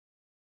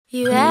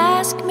You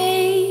ask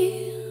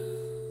me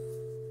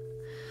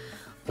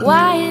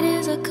why it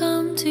is I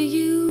come to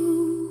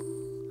you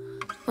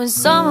when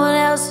someone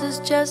else is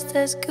just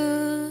as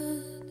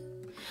good.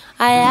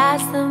 I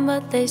asked them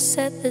but they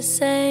said the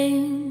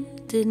same,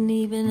 didn't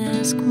even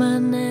ask my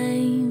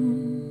name.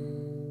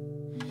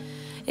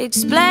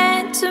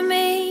 Explain to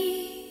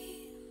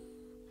me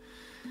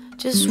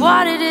just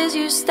what it is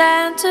you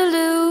stand to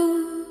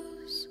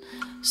lose.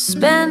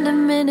 Spend a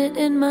minute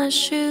in my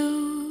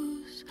shoes.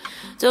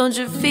 Don't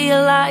you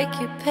feel like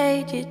you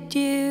paid your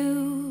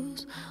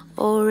dues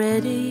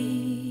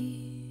already?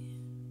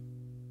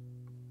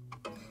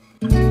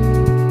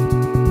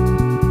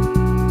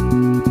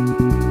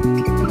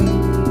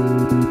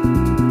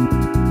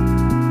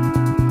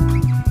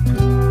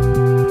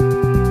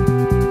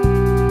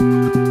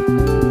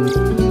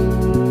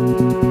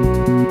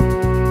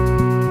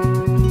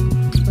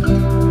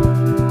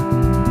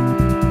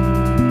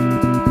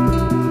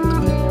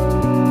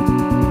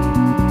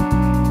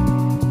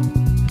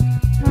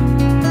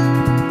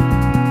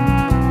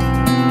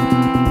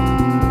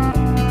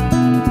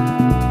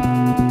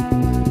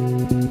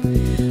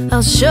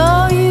 I'll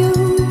show you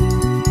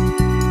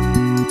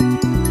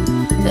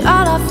that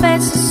all our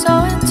fates are so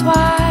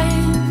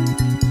entwined.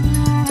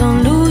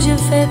 Don't lose your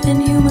faith in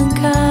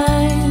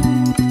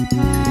humankind.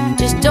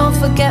 Just don't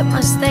forget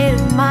my state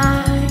of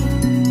mind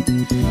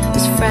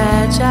is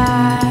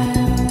fragile.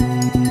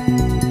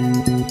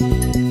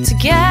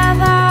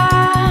 Together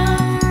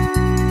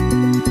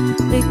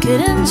we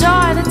could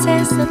enjoy the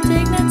taste of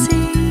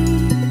dignity,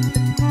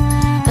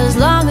 as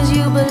long as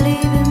you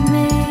believe in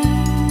me.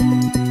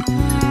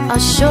 I'll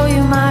show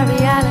you my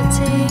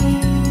reality.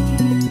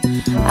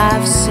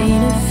 I've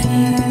seen a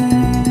few.